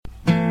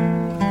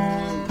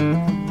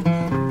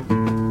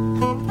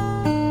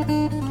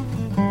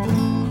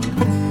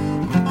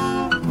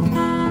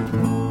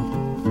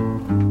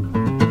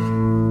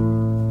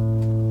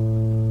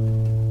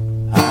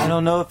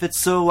don't know if it's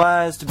so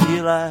wise to be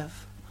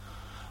alive.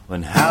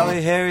 When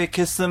Howie Harry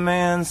kissed the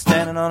man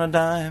standing on a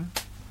dime.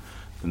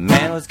 The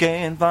man was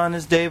gay and fond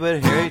his day,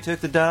 but Harry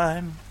took the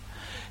dime.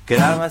 Get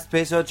out of my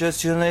space, I'll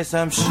just you lace,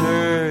 I'm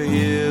sure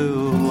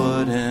you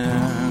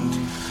wouldn't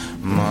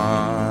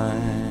mind.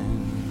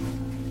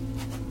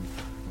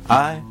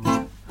 I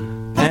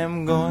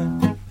am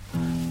going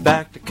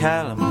back to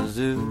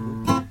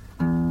Kalamazoo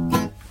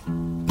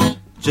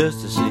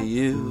just to see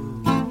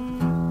you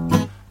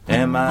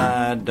and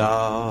my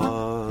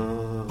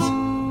dog.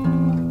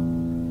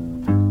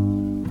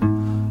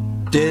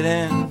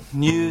 Didn't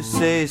you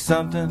say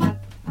something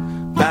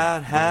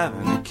about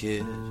having a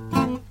kid?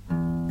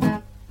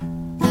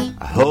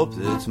 I hope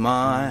that it's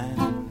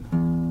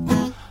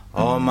mine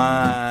or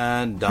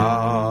my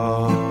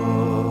dog.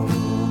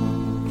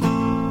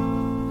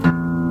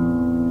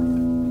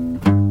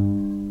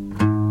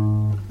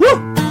 Woo!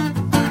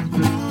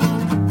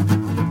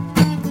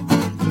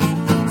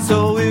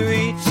 So we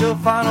reach the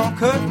final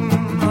curtain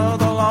of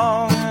the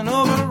long and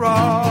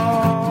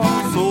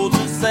overall.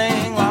 Soldiers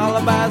sang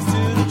lullabies to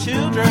the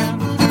children.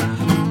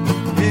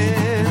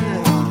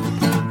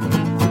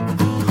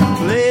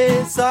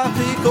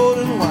 Softly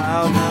golden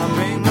wild, now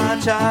bring my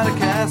child a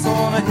castle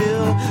on a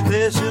hill.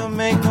 There she'll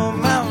make no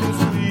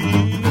mountains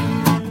weep.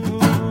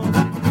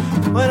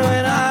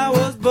 When I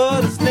was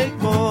but a snake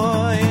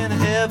boy in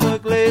the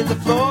Everglades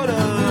of Florida,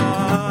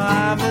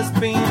 I missed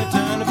being a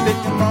turn to pick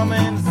your mama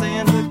in the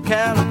sands of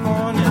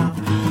California.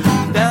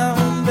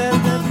 Down there,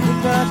 that's the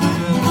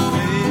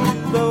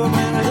baby, blow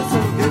man, it's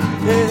so good.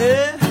 Hey,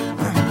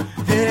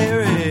 hey,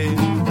 hey,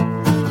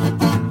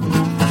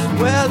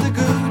 well, the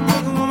good.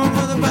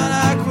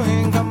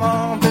 Come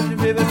on, baby,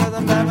 baby, cause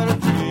I'm having a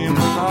dream.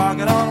 So I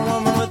get on a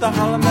woman with a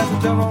holler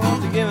message. I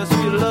want to give a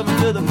sweet loving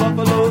to the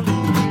buffalo loop.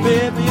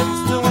 Baby, if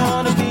you still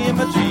want to be in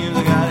my dreams,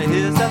 I gotta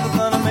hear something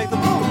gonna make the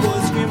poor boy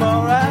scream,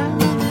 alright.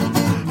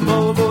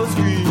 Poor boy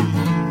scream.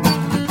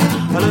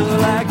 A little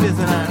like this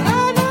and I.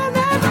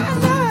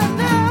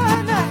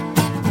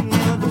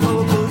 The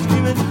poor boy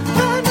screaming.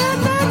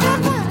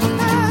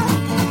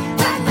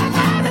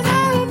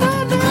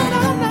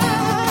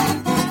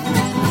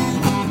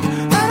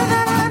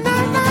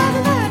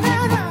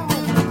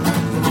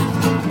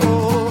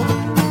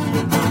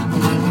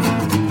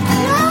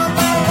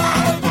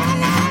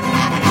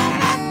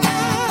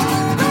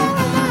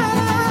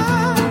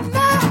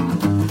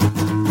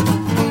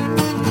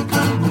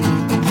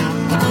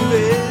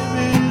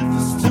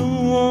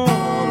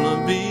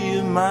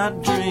 My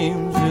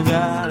dreams, you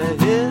gotta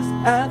hiss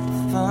at the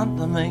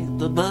thunder, make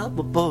the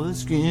bubble boy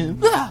scream.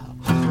 Ah!